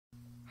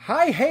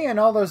Hi, hey, and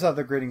all those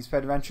other greetings,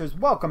 Pet Adventures.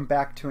 Welcome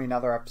back to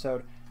another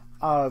episode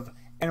of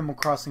Animal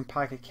Crossing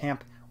Pocket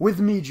Camp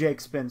with me,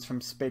 Jake Spins from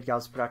Spade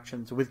Gals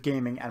Productions, with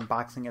gaming and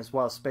boxing, as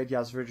well as Spade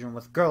Gals Original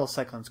with Girls,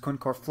 Cyclones,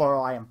 Quincore,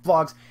 Floral, I am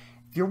Vlogs.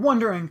 If you're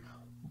wondering,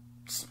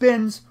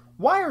 Spins,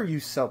 why are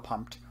you so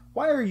pumped?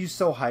 Why are you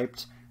so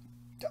hyped?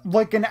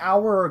 Like an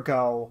hour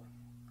ago,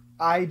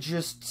 I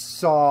just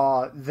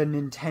saw the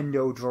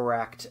Nintendo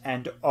Direct,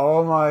 and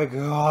oh my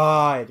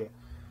god.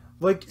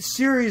 Like,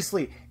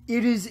 seriously,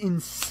 it is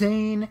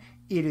insane,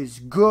 it is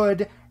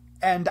good,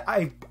 and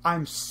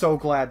I'm so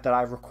glad that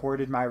I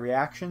recorded my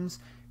reactions,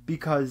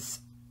 because,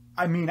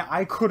 I mean,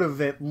 I could have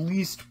at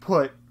least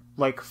put,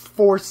 like,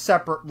 4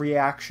 separate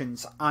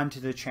reactions onto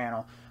the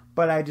channel,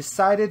 but I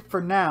decided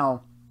for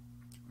now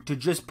to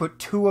just put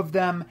 2 of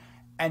them,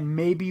 and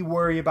maybe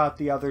worry about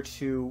the other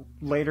 2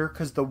 later,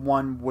 because the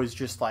one was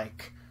just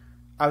like,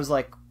 I was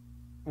like,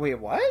 wait,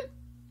 what?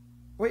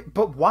 Wait,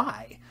 but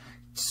why?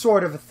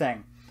 Sort of a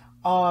thing.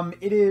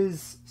 It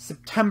is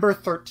September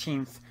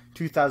 13th,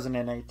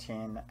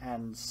 2018,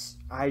 and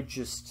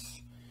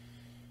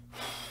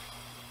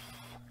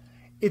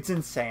it's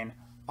insane.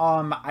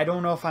 I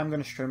don't know if I'm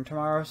going to stream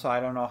tomorrow, so I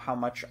don't know how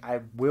much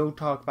I will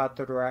talk about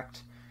the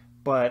Direct,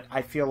 but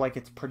I feel like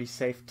it's pretty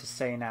safe to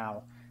say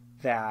now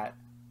that,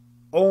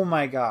 oh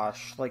my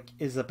gosh, like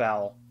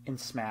Isabelle in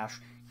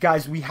Smash.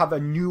 Guys, we have a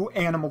new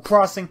Animal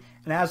Crossing,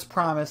 and as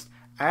promised,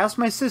 I asked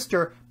my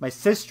sister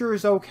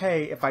is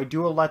okay if I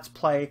do a Let's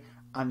Play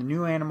on the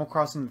new Animal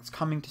Crossing that's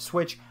coming to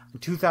Switch in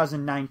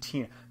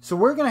 2019. So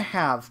we're going to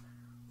have,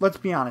 let's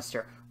be honest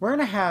here, we're going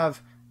to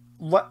have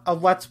a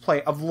Let's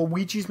Play of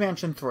Luigi's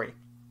Mansion 3.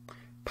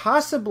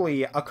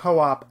 Possibly a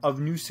co-op of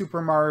New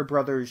Super Mario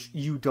Bros.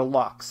 U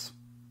Deluxe.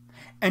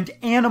 And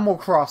Animal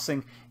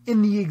Crossing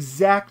in the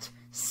exact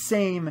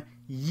same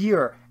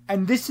year.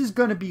 And this is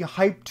going to be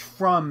hyped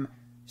from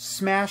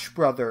Smash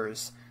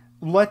Brothers,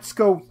 Let's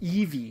Go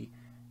Eevee,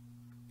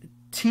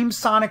 Team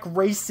Sonic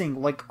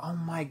Racing. Like, oh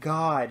my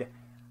god.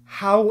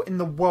 How in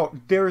the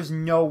world? There is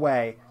no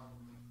way.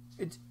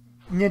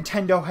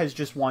 Nintendo has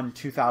just won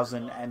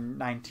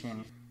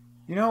 2019.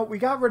 You know, we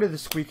got rid of the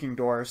squeaking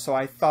door, so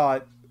I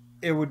thought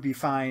it would be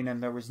fine,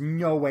 and there was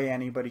no way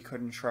anybody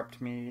could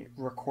interrupt me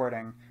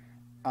recording.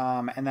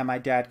 And then my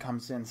dad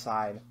comes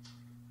inside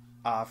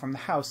from the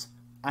house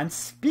on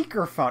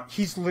speakerphone.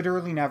 He's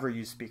literally never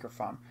used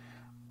speakerphone.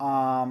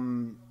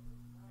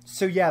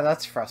 So yeah,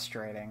 that's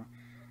frustrating.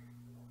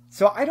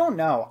 So I don't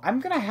know. I'm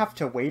gonna have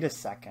to wait a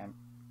second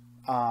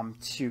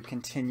to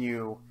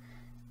continue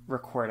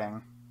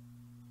recording.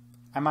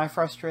 Am I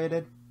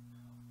frustrated?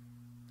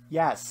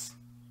 Yes.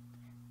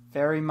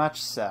 Very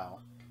much so.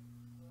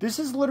 This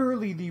is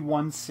literally the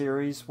one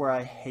series where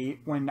I hate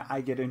when I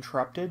get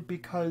interrupted,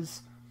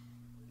 because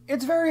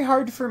it's very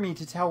hard for me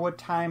to tell what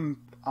time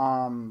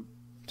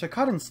to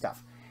cut and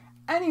stuff.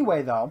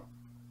 Anyway, though,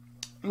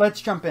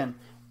 let's jump in.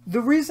 The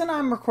reason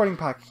I'm recording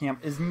Pocket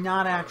Camp is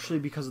not actually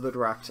because of the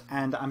Direct,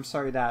 and I'm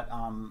sorry that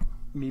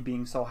me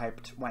being so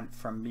hyped went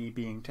from me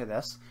being to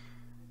this.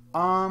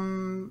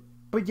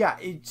 But yeah,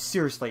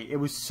 seriously, it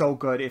was so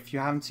good. If you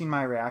haven't seen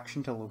my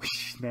reaction to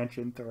Luigi's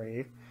Mansion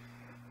 3,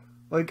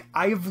 like,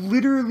 I've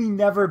literally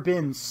never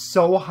been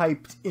so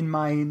hyped in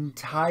my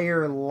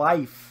entire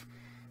life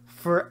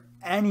for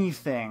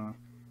anything.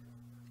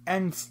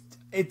 And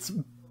it's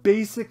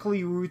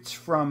basically roots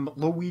from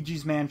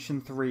Luigi's Mansion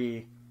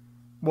 3.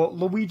 Well,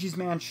 Luigi's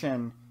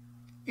Mansion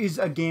is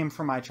a game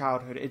from my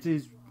childhood.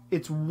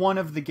 It's one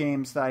of the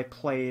games that I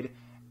played,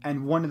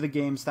 and one of the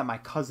games that my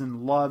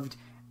cousin loved,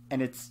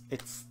 and it's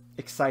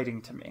exciting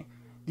to me.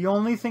 The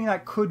only thing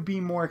that could be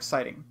more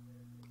exciting,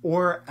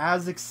 or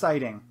as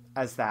exciting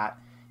as that,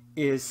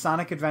 is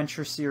Sonic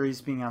Adventure series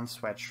being on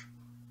Switch.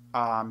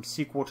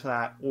 Sequel to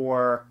that,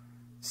 or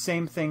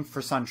same thing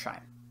for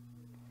Sunshine.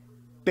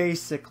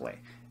 Basically,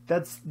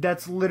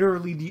 that's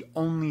literally the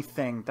only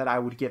thing that I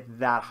would get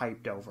that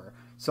hyped over.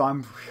 So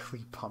I'm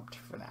really pumped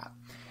for that.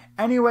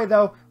 Anyway,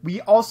 though,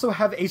 we also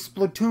have a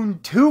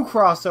Splatoon 2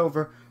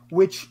 crossover,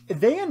 which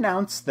they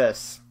announced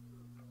this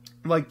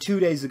like 2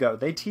 days ago.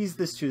 They teased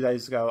this 2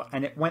 days ago,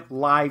 and it went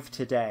live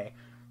today.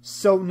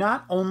 So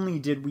not only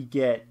did we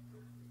get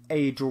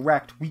a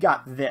Direct, we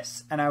got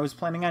this. And I was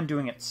planning on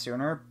doing it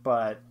sooner,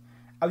 but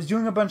I was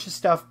doing a bunch of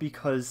stuff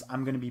because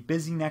I'm going to be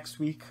busy next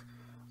week.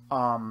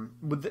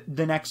 With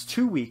the next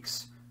 2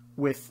 weeks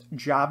with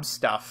job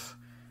stuff.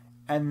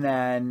 And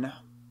then,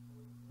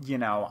 you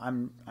know,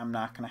 I'm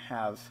not going to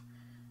have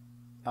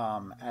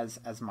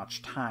as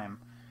much time.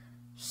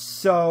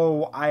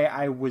 So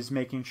I was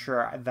making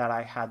sure that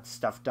I had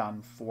stuff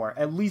done for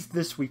at least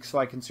this week, so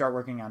I can start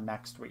working on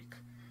next week,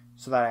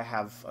 so that I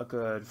have a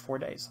good 4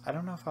 days. I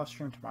don't know if I'll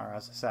stream tomorrow,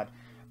 as I said.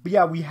 But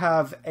yeah, we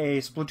have a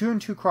Splatoon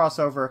 2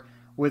 crossover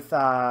with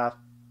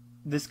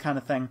this kind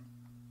of thing.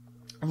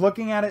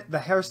 Looking at it, the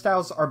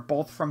hairstyles are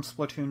both from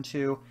Splatoon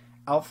 2.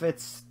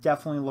 Outfits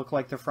definitely look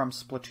like they're from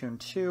Splatoon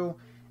 2.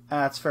 And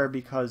that's fair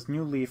because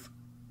New Leaf...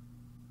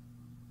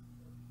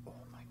 Oh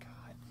my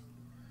god.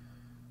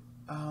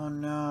 Oh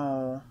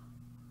no.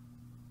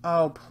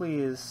 Oh,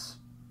 please.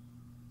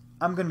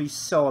 I'm gonna be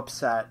so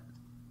upset.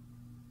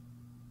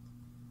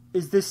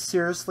 Is this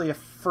seriously a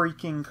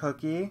freaking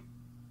cookie?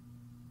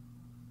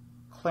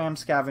 Clam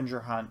scavenger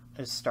hunt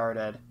is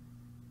started.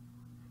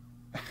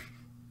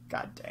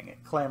 God dang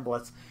it, Clam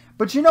Blitz.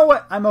 But you know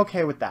what? I'm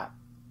okay with that.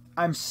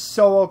 I'm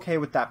so okay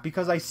with that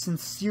because I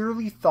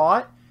sincerely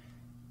thought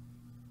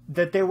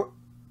that they were...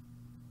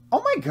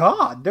 Oh my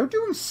god, they're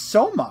doing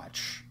so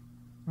much.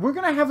 We're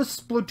gonna have a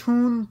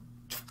Splatoon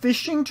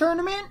fishing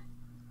tournament?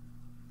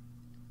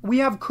 We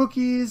have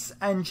cookies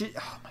and...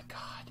 Oh my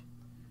god.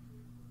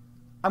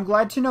 I'm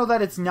glad to know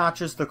that it's not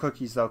just the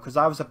cookies though, because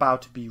I was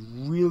about to be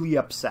really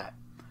upset.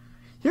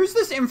 Here's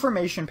this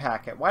information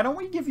packet. Why don't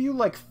we give you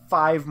like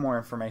 5 more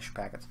information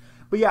packets?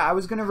 But yeah, I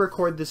was going to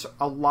record this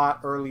a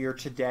lot earlier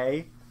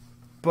today,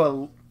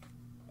 but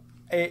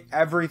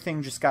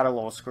everything just got a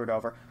little screwed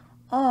over.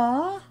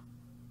 Aww.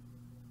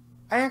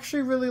 I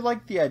actually really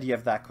like the idea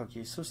of that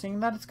cookie, so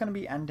seeing that it's going to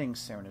be ending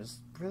soon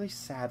is really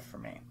sad for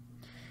me.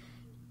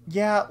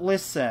 Yeah,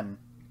 listen.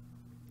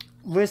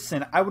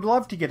 Listen, I would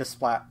love to get a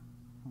splat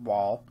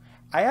wall.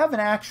 I have an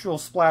actual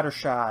splatter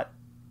shot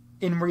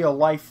in real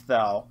life,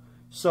 though.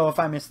 So if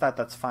I miss that,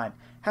 that's fine.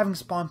 Having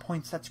spawn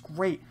points, that's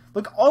great.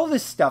 Look, all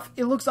this stuff,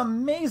 it looks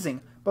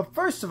amazing. But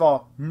first of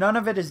all, none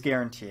of it is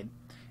guaranteed.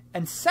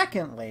 And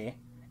secondly,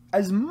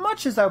 as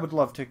much as I would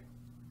love to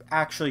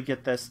actually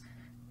get this,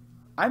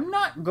 I'm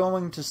not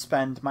going to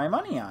spend my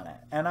money on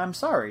it. And I'm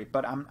sorry,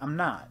 but I'm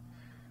not.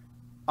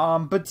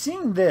 But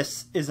seeing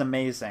this is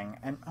amazing.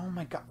 And oh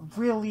my god,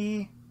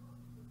 really?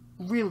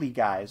 Really,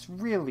 guys?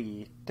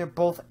 Really? They're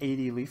both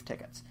 80 Leaf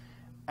tickets.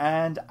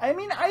 And, I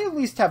mean, I at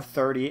least have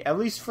 30. At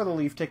least for the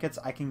Leaf tickets,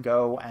 I can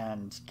go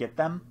and get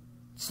them.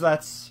 So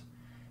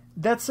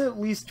that's at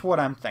least what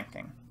I'm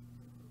thinking.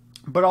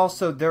 But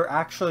also, there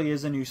actually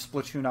is a new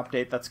Splatoon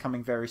update that's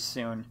coming very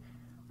soon,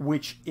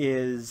 which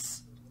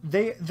is...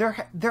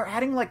 They're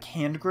adding, like,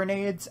 hand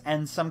grenades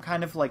and some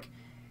kind of, like,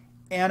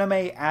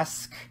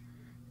 anime-esque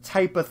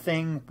type of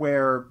thing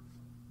where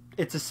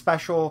it's a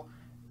special...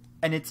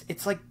 And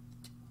it's like...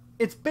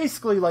 It's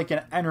basically like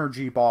an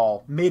energy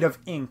ball made of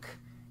ink.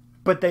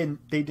 But they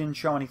didn't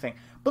show anything.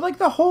 But, like,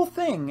 the whole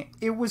thing,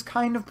 it was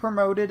kind of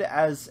promoted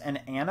as an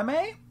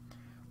anime,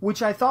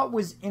 which I thought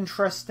was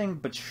interesting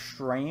but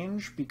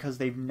strange because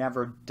they've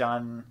never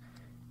done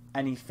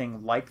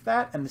anything like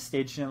that, and the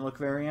stage didn't look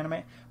very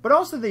anime. But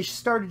also, they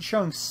started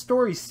showing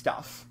story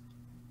stuff.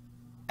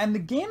 And the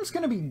game's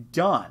going to be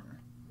done.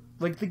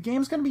 Like, the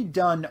game's going to be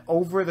done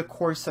over the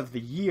course of the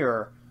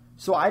year,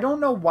 so I don't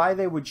know why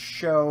they would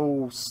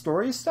show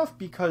story stuff,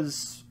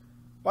 because...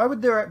 Why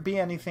would there be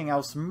anything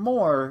else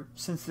more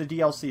since the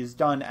DLC is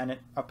done and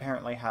it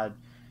apparently had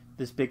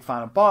this big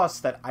final boss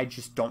that I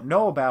just don't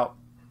know about?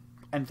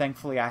 And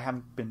thankfully I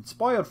haven't been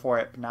spoiled for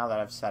it, but now that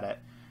I've said it,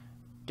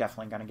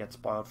 definitely going to get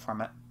spoiled from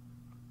it.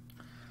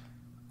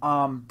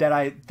 That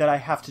I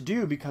have to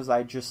do because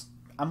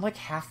I'm like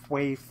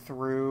halfway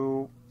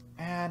through,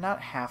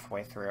 not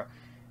halfway through,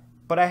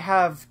 but I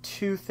have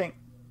 2 things.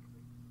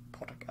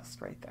 Poltergeist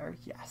right there,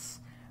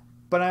 yes.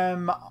 But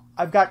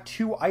I've got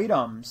 2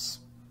 items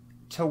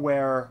to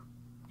where,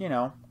 you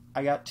know,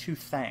 I got 2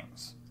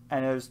 things,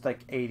 and it was like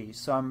 80,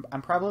 so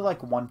I'm probably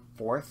like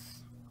 1/4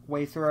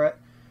 way through it,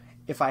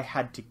 if I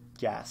had to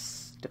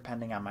guess,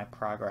 depending on my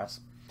progress.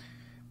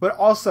 But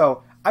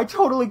also, I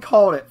totally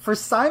called it. For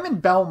Simon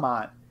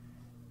Belmont,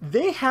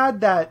 they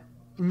had that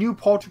new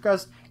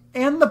Poltergeist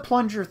and the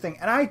plunger thing,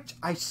 and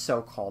I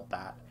so called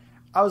that.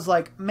 I was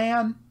like,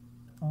 man,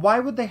 why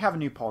would they have a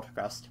new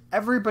Poltergeist?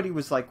 Everybody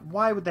was like,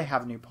 why would they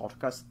have a new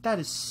Poltergeist? That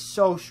is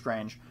so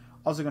strange.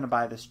 Also going to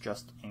buy this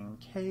just in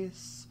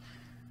case.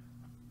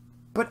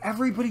 But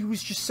everybody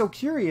was just so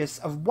curious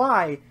of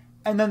why.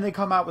 And then they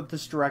come out with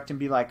this direct and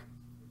be like,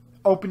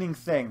 opening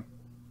thing.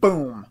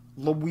 Boom.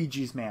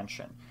 Luigi's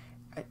Mansion.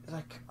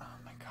 Like, oh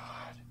my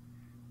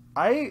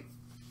god.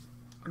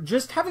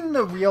 Just having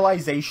the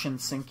realization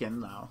sink in,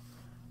 though.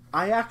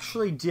 I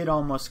actually did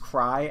almost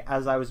cry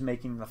as I was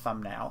making the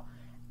thumbnail.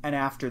 And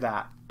after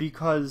that.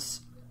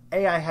 Because,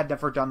 A, I had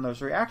never done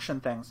those reaction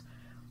things.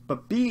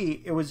 But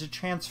B, it was a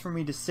chance for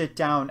me to sit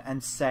down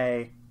and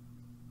say,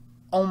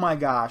 oh my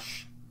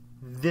gosh,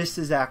 this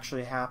is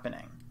actually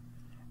happening.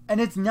 And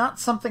it's not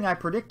something I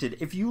predicted.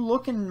 If you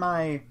look in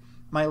my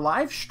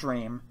live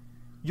stream,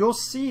 you'll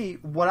see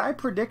what I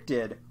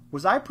predicted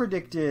was I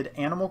predicted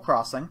Animal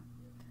Crossing,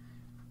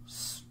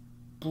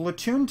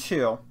 Splatoon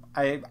 2,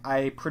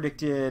 I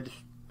predicted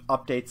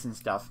updates and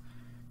stuff,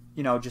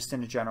 you know, just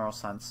in a general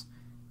sense,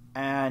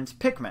 and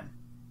Pikmin.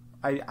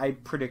 I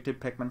predicted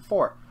Pikmin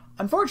 4.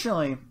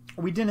 Unfortunately,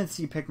 we didn't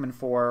see Pikmin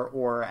 4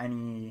 or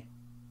any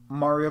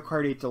Mario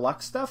Kart 8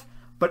 Deluxe stuff,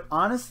 but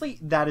honestly,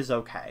 that is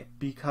okay,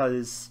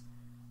 because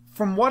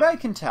from what I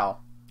can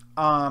tell,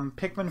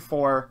 Pikmin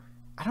 4,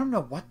 I don't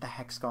know what the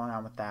heck's going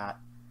on with that,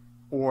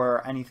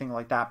 or anything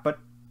like that, but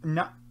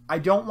I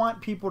don't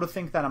want people to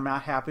think that I'm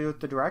not happy with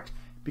the Direct,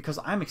 because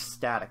I'm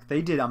ecstatic.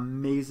 They did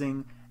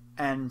amazing,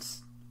 and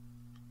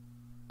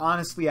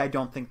honestly, I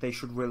don't think they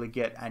should really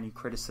get any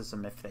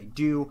criticism if they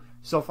do.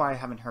 So far, I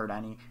haven't heard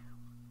any.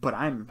 But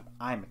I'm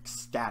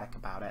ecstatic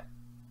about it.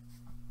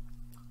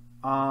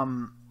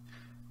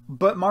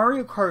 But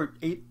Mario Kart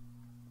 8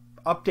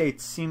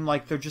 updates seem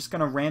like they're just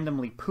gonna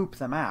randomly poop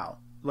them out.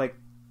 Like,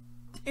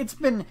 it's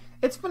been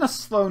a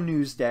slow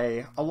news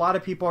day. A lot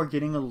of people are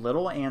getting a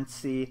little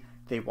antsy.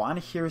 They want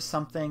to hear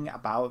something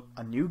about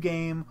a new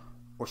game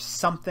or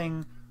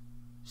something.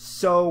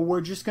 So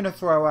we're just gonna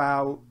throw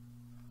out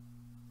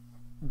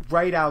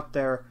right out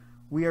there.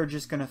 We are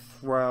just gonna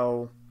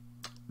throw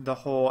the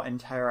whole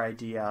entire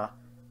idea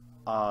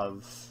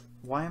of,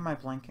 why am I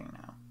blanking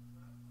now?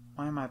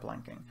 Why am I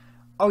blanking?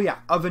 Oh yeah,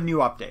 of a new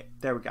update.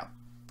 There we go.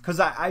 Because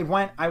I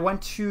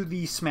went to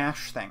the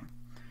Smash thing.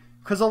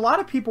 Because a lot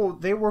of people,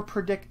 they were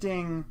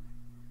predicting...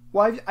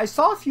 Well, I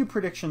saw a few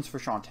predictions for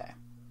Shantae.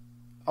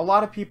 A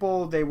lot of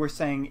people, they were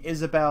saying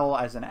Isabelle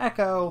as an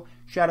Echo,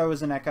 Shadow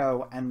as an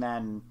Echo, and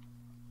then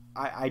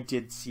I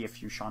did see a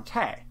few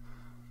Shantae.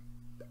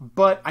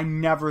 But I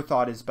never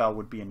thought Isabelle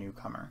would be a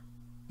newcomer.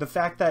 The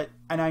fact that...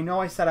 And I know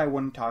I said I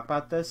wouldn't talk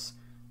about this,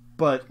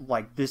 but,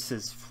 like, this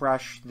is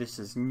fresh, this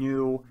is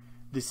new,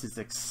 this is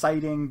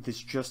exciting, this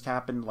just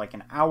happened, like,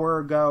 an hour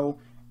ago,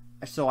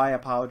 so I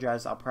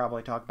apologize. I'll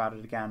probably talk about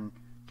it again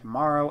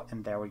tomorrow,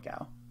 and there we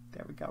go.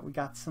 There we go. We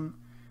got some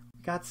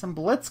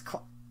Blitz...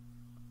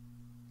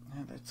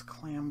 It's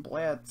Clam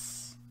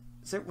Blitz.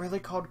 Is it really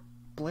called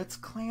Blitz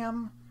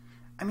Clam?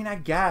 I mean, I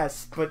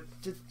guess, but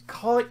just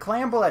call it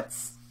Clam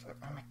Blitz.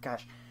 Oh my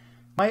gosh.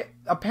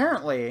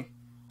 Apparently,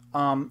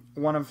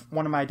 one of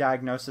my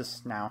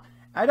diagnosis now,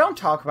 I don't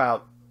talk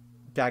about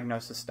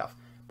diagnosis stuff,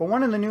 but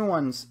one of the new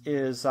ones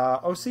is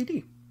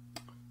OCD.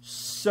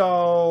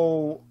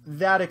 So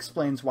that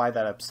explains why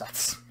that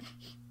upsets me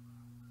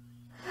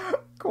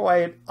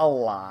quite a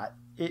lot.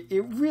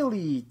 It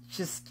really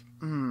just...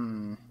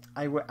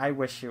 I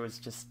wish it was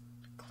just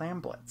Clam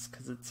Blitz,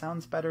 because it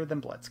sounds better than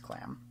Blitz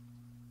Clam.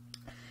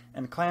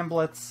 And Clam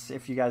Blitz,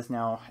 if you guys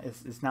know,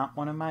 is not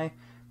one of my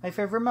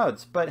favorite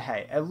modes. But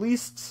hey, at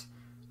least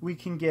we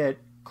can get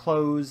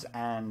clothes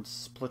and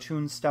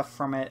Splatoon stuff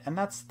from it, and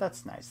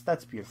that's nice.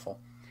 That's beautiful.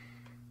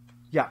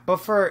 Yeah, but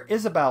for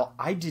Isabelle,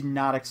 I did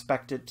not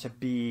expect it to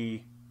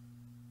be...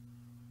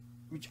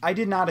 I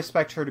did not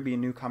expect her to be a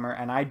newcomer,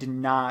 and I did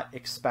not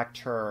expect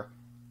her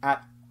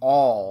at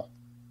all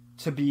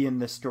to be in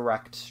this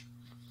direct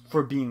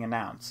for being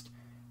announced.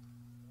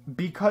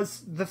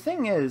 Because the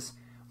thing is,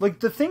 like,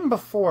 the thing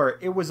before,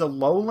 it was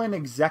Alolan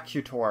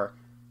Exeggutor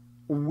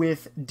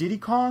with Diddy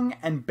Kong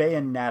and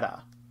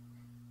Bayonetta.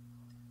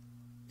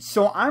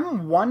 So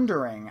I'm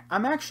wondering,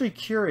 I'm actually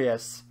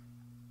curious,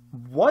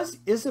 was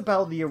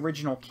Isabelle the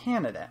original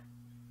candidate?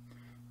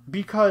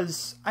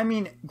 Because, I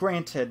mean,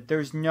 granted,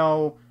 there's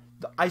no...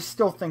 I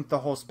still think the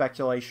whole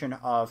speculation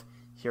of,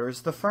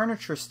 here's the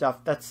furniture stuff,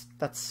 that's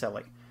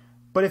silly.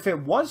 But if it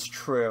was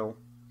true,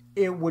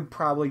 it would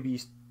probably be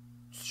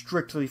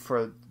strictly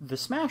for the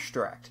Smash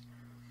Direct.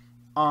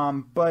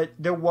 But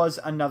there was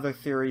another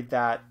theory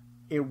that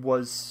it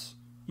was,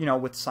 you know,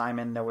 with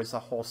Simon, there was a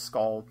whole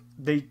skull.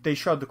 They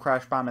showed the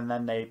Crash Bomb and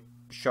then they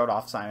showed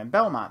off Simon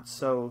Belmont.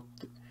 So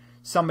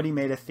somebody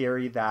made a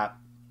theory that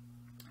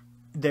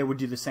they would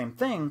do the same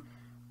thing,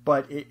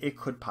 but it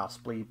could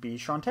possibly be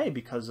Shantae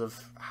because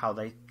of how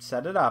they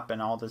set it up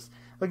and all this.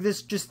 Like,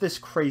 this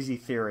crazy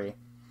theory.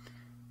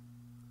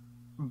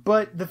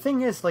 But the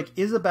thing is, like,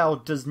 Isabelle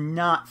does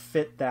not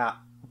fit that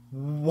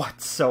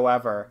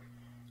whatsoever.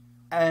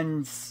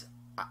 And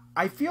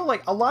I feel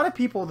like a lot of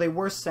people, they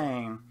were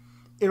saying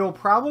it'll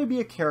probably be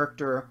a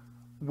character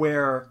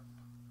where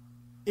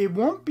it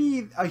won't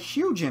be a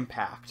huge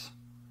impact,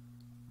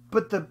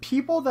 but the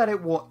people that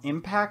it will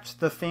impact,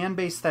 the fan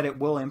base that it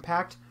will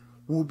impact,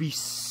 will be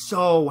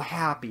so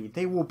happy.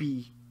 They will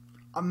be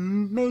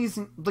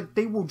amazing. Like,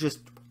 they will just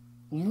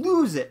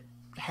lose it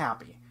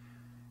happy.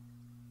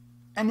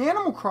 And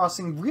Animal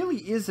Crossing really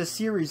is a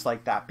series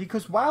like that,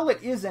 because while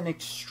it is an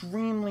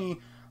extremely...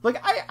 Like,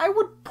 I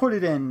would put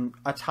it in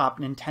a top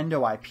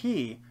Nintendo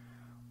IP,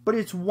 but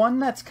it's one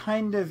that's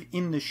kind of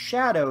in the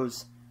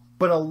shadows,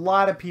 but a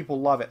lot of people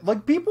love it.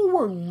 Like, people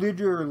were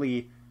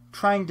literally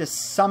trying to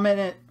summon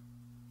it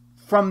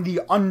from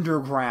the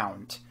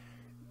underground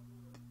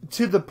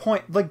to the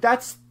point... Like,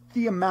 that's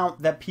the amount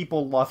that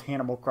people love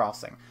Animal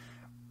Crossing.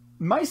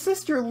 My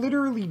sister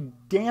literally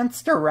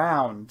danced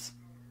around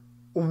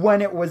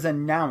when it was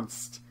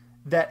announced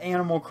that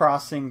Animal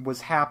Crossing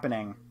was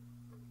happening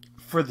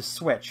for the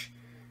Switch.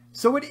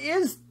 So it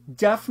is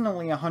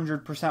definitely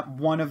 100%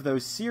 one of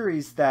those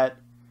series that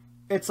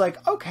it's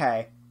like,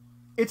 okay,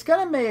 it's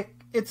gonna make...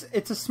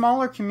 It's a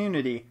smaller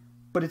community,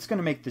 but it's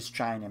gonna make this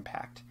giant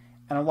impact.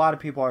 And a lot of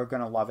people are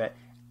gonna love it.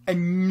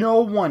 And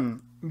no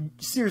one...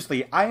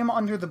 Seriously, I am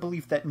under the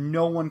belief that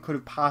no one could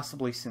have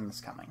possibly seen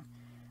this coming.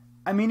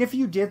 I mean, if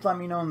you did, let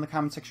me know in the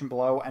comment section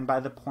below, and by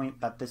the point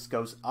that this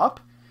goes up,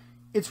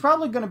 it's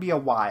probably going to be a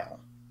while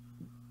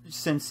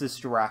since this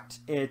Direct.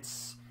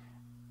 It's...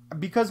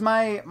 Because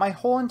my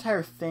whole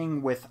entire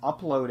thing with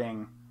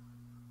uploading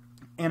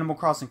Animal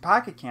Crossing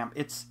Pocket Camp,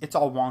 it's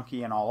all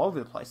wonky and all over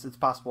the place. It's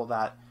possible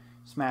that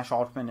Smash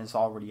Ultimate is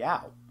already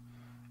out.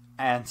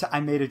 And I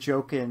made a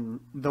joke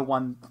in the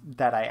one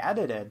that I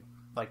edited.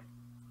 Like,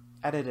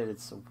 edited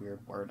is a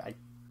weird word.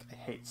 I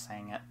hate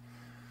saying it.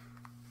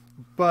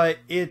 But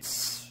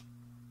it's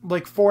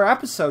like 4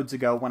 episodes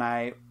ago when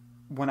I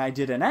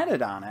did an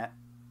edit on it,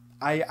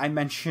 I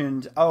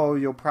mentioned, oh,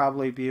 you'll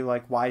probably be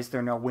like, why is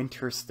there no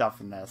winter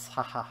stuff in this?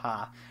 Ha ha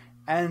ha.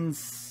 And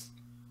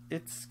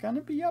it's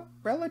gonna be up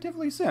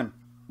relatively soon.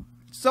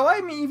 So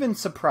I'm even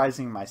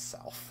surprising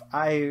myself.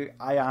 I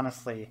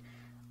honestly,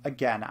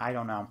 again, I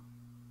don't know.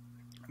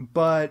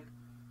 But,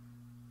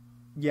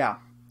 yeah.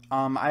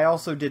 I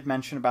also did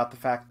mention about the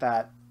fact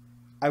that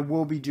I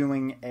will be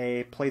doing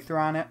a playthrough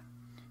on it.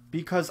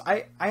 Because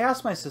I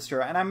asked my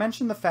sister, and I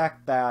mentioned the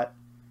fact that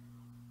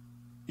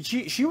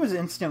she was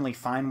instantly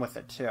fine with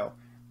it too.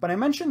 But I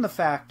mentioned the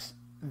fact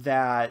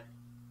that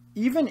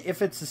even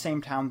if it's the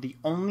same town, the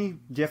only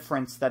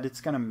difference that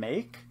it's going to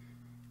make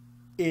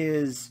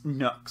is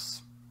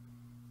nooks.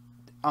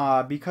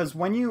 Because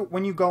when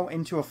you go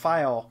into a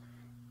file,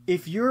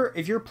 if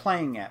you're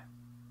playing it,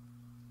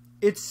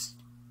 it's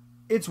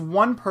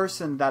one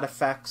person that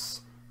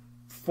affects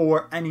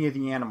for any of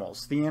the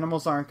animals. The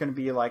animals aren't going to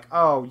be like,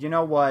 oh, you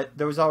know what,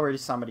 there was already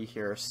somebody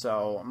here,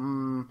 so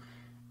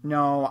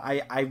no,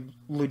 I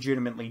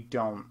legitimately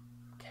don't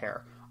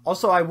care.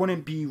 Also, I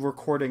wouldn't be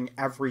recording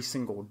every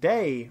single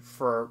day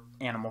for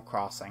Animal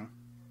Crossing,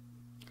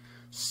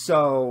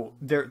 so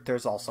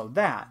there's also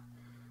that.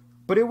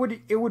 But it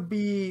would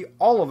be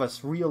all of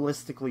us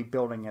realistically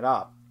building it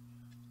up,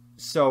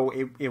 so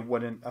it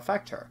wouldn't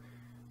affect her.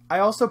 I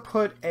also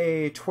put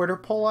a Twitter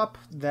poll up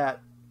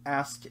that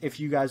asked if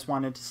you guys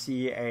wanted to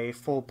see a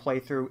full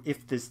playthrough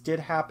if this did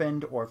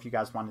happen, or if you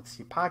guys wanted to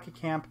see Pocket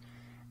Camp.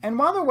 And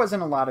while there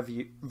wasn't a lot of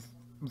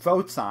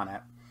votes on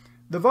it,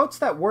 the votes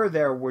that were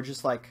there were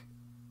just like,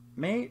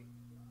 mate,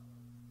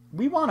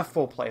 we want a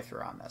full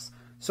playthrough on this.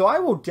 So I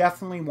will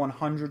definitely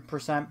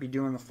 100% be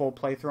doing a full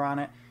playthrough on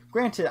it.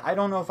 Granted, I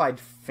don't know if I'd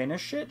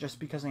finish it just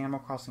because Animal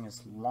Crossing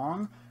is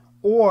long,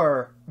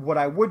 or what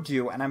I would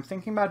do, and I'm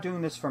thinking about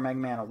doing this for Mega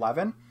Man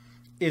 11,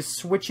 is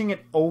switching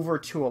it over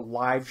to a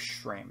live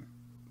stream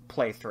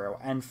playthrough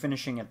and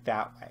finishing it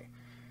that way.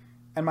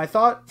 And my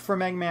thought for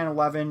Mega Man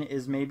 11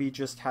 is maybe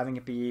just having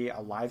it be a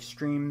live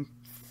stream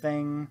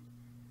thing,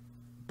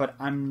 but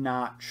I'm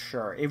not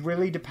sure. It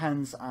really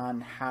depends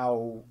on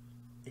how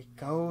it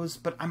goes,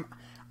 but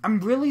I'm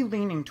really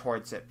leaning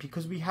towards it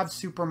because we have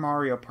Super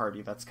Mario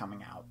Party that's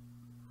coming out.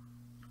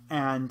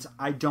 And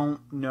I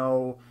don't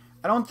know,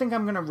 I don't think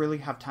I'm going to really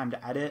have time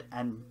to edit,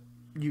 and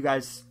you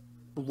guys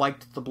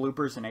liked the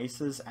bloopers and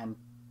Aces and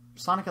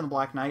Sonic and the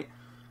Black Knight.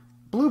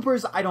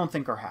 Bloopers I don't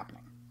think are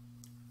happening.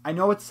 I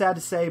know it's sad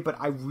to say, but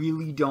I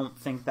really don't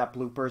think that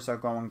bloopers are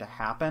going to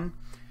happen,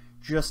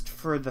 just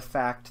for the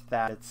fact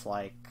that it's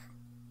like,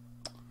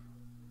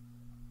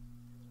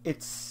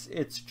 it's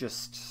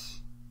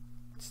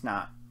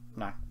not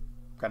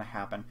gonna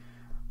happen.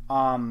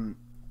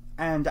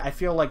 And I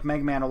feel like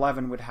Mega Man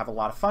 11 would have a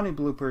lot of funny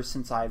bloopers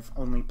since I've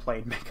only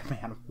played Mega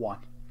Man 1,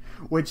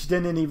 which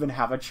didn't even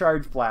have a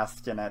Charge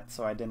Blast in it,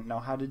 so I didn't know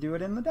how to do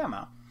it in the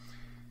demo.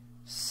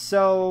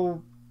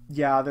 So,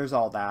 yeah, there's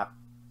all that.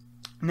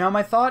 Now,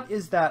 my thought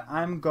is that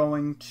I'm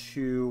going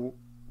to...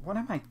 What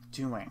am I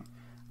doing?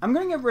 I'm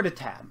going to get rid of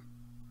Tad.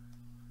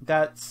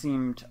 That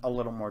seemed a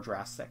little more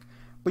drastic.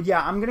 But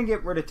yeah, I'm going to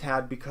get rid of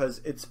Tad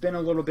because it's been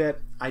a little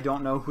bit... I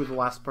don't know who the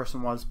last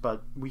person was,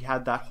 but we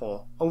had that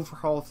whole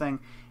overhaul thing.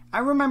 I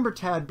remember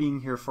Tad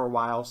being here for a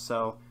while,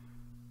 so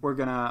we're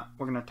gonna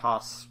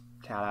toss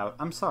Tad out.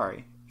 I'm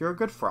sorry. You're a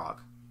good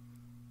frog.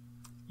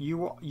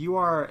 You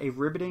are a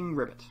riveting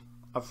ribbit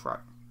of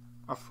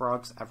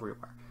frogs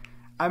everywhere.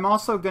 I'm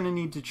also going to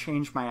need to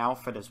change my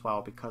outfit as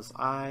well because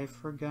I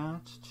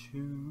forgot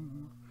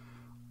to.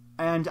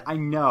 And I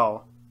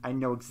know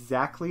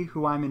exactly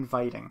who I'm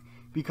inviting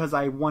because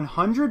I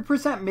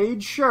 100%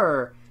 made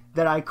sure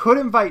that I could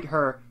invite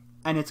her,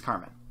 and it's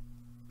Carmen.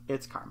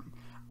 It's Carmen.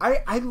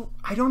 I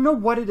don't know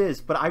what it is,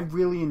 but I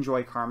really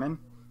enjoy Carmen.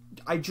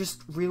 I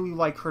just really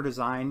like her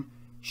design.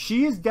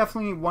 She is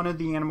definitely one of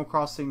the Animal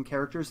Crossing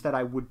characters that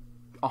I would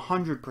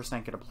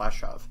 100% get a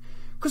plush of.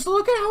 Because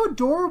look at how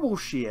adorable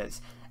she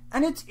is.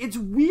 And it's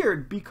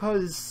weird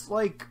because,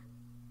 like,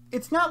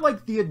 it's not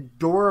like the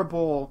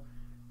adorable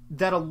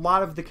that a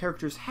lot of the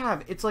characters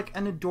have. It's like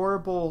an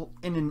adorable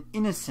in an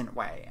innocent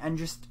way and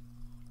just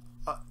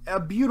a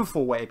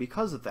beautiful way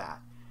because of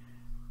that.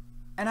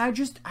 And I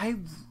just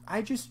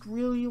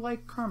really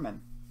like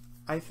Carmen.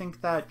 I think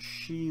that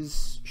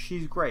she's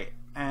great.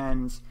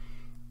 And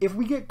if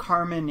we get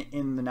Carmen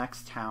in the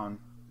next town,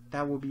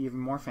 that will be even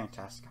more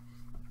fantastic.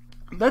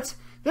 That's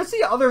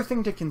the other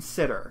thing to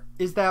consider,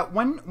 is that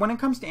when it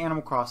comes to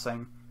Animal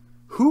Crossing,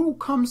 who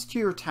comes to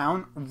your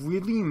town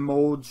really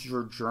molds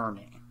your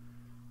journey.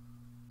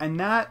 And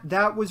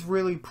that was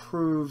really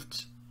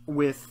proved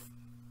with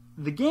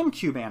the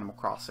GameCube Animal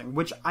Crossing,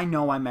 which I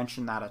know I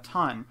mentioned that a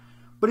ton,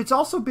 but it's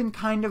also been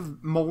kind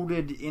of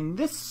molded in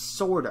this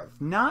sort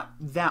of. Not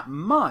that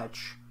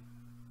much,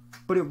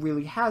 but it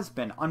really has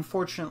been.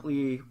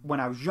 Unfortunately, when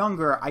I was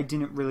younger, I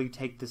didn't really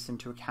take this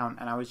into account,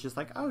 and I was just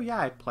like, oh yeah,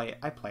 I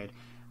played.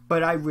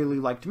 But I really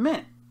liked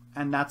Mint,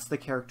 and that's the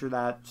character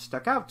that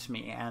stuck out to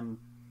me, and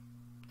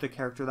the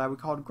character that we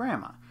called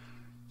Grandma.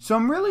 So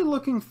I'm really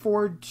looking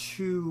forward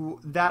to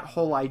that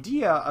whole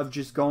idea of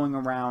just going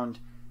around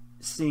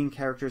seeing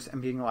characters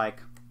and being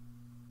like,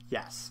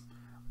 yes.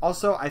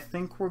 Also, I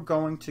think we're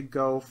going to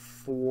go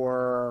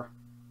for...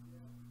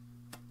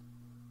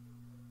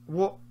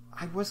 Well,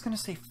 I was going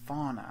to say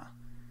Fauna,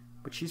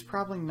 but she's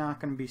probably not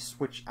going to be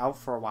switched out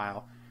for a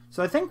while.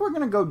 So I think we're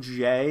going to go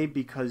Jay,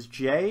 because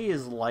Jay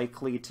is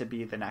likely to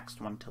be the next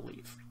one to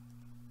leave.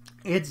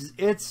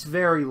 It's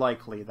very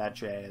likely that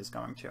Jay is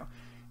going to.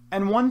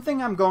 And one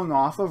thing I'm going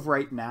off of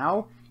right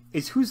now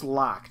is who's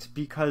locked,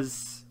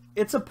 because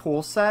it's a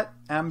pool set,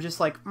 and I'm just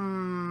like,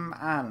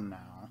 I don't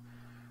know.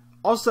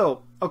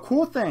 Also, a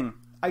cool thing,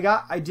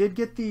 I did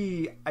get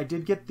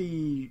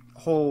the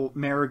whole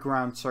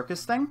merry-go-round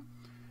circus thing,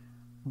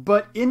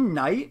 but in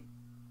Night,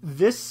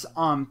 this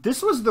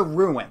was the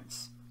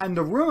ruins, and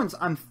the ruins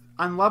on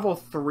level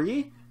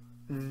 3,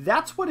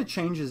 that's what it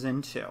changes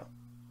into,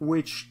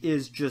 which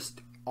is just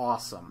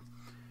awesome.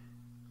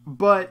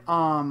 But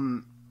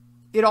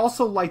it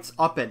also lights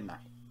up at night.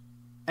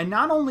 And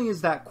not only is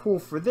that cool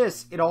for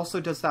this, it also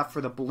does that for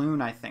the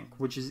balloon, I think,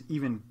 which is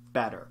even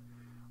better.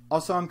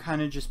 Also, I'm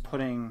kind of just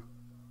putting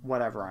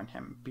whatever on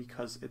him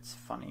because it's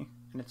funny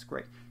and it's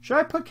great. Should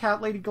I put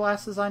cat lady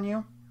glasses on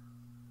you?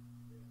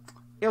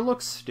 It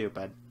looks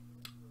stupid.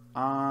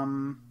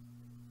 It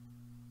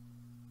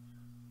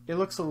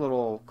looks a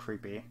little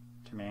creepy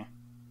to me.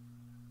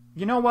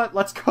 You know what?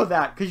 Let's go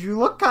that, because you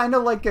look kind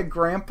of like a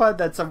grandpa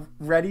that's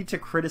ready to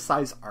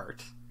criticize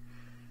art.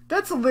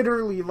 That's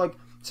literally like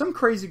some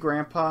crazy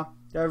grandpa.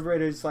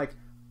 Everybody's like,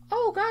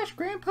 oh gosh,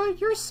 grandpa,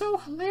 you're so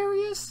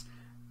hilarious.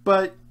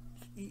 But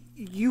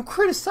you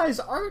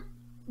criticize art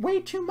way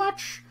too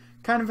much,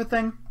 kind of a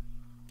thing.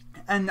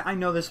 And I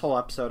know this whole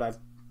episode I've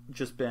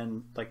just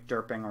been like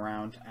derping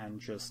around and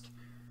just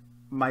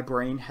my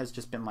brain has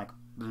just been like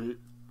bleh.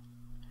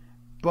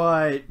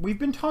 But we've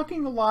been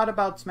talking a lot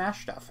about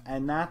Smash stuff,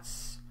 and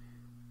that's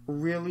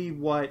really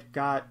what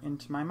got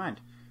into my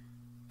mind.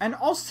 And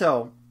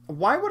also,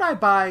 why would I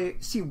buy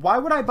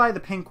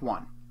the pink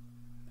one?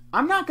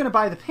 I'm not going to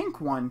buy the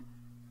pink one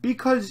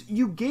because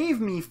you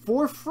gave me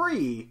for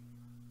free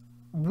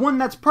one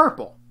that's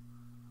purple.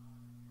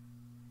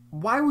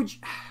 Why would you...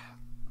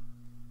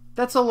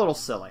 That's a little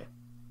silly.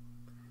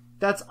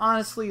 That's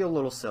honestly a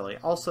little silly.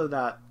 Also,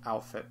 that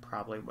outfit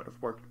probably would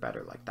have worked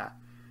better like that.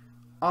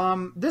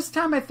 This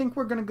time I think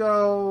we're going to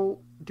go...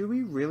 Do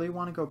we really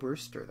want to go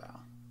Brewster, though?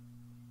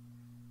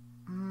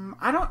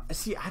 I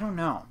don't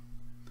know.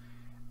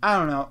 I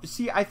don't know.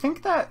 See, I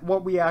think that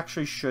what we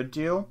actually should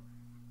do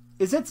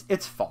is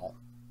it's fall.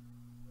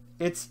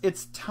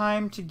 It's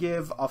time to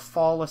give a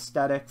fall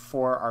aesthetic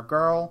for our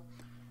girl,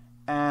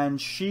 and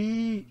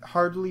she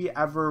hardly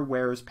ever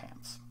wears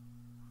pants.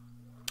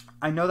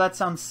 I know that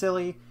sounds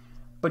silly,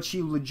 but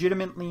she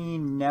legitimately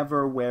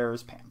never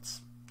wears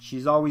pants.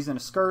 She's always in a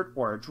skirt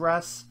or a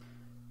dress,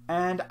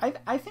 and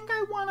I think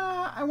I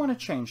wanna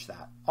change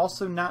that.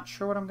 Also, not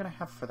sure what I'm gonna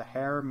have for the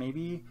hair.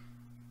 Maybe,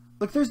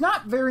 like, there's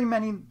not very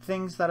many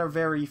things that are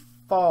very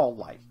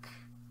fall-like.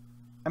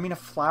 I mean, a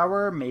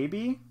flower,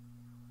 maybe.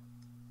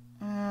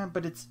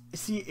 But it's...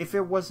 See, if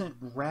it wasn't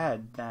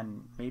red,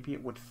 then maybe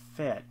it would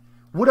fit.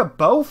 Would a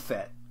bow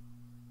fit?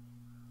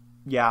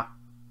 Yeah.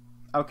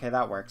 Okay,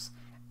 that works.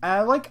 And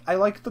I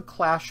like the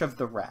clash of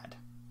the red.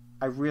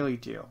 I really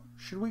do.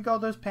 Should we go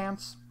those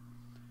pants?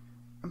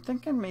 I'm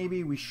thinking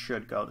maybe we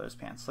should go those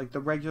pants. Like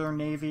the regular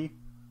navy.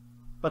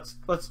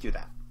 Let's do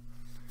that.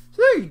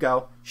 So there you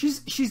go.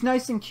 She's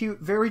nice and cute,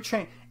 very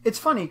It's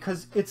funny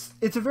because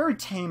it's a very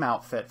tame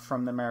outfit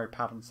from the Mary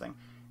Poppins thing.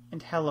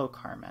 And hello,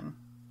 Carmen.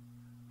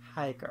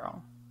 Hi,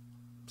 girl.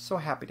 So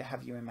happy to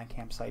have you in my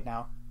campsite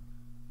now.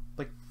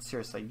 Like,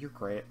 seriously, you're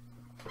great.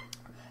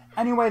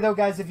 Anyway, though,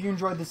 guys, if you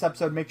enjoyed this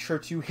episode, make sure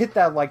to hit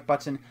that like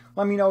button.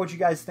 Let me know what you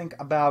guys think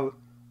about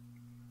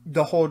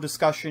the whole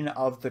discussion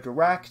of the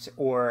Direct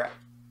or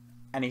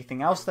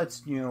anything else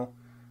that's new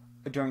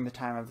during the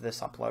time of this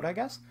upload, I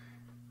guess.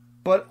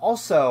 But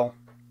also,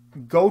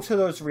 go to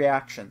those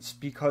reactions,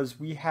 because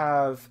we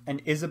have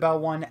an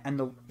Isabelle one and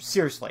the...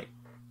 Seriously,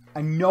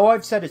 I know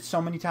I've said it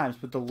so many times,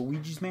 but the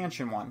Luigi's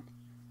Mansion one.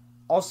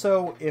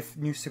 Also, if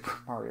New Super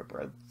Mario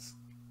Bros.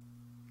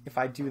 If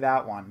I do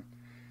that one.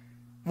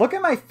 Look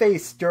at my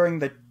face during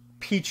the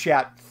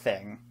Peach-Chat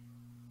thing.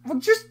 Well,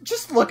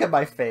 just look at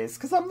my face,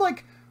 because I'm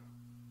like...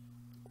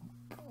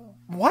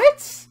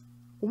 What?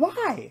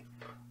 Why?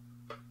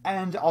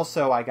 And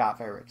also, I got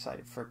very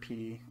excited for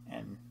PD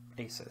and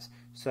Aces.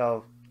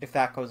 So, if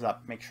that goes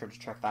up, make sure to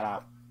check that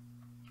out.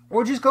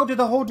 Or just go to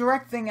the whole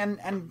Direct thing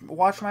and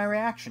watch my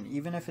reaction,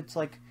 even if it's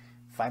like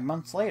 5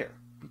 months later.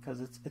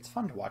 Because it's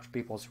fun to watch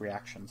people's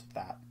reactions of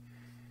that.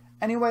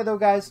 Anyway, though,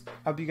 guys,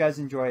 I hope you guys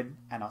enjoyed,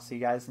 and I'll see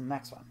you guys in the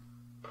next one.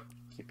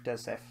 Keep it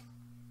safe.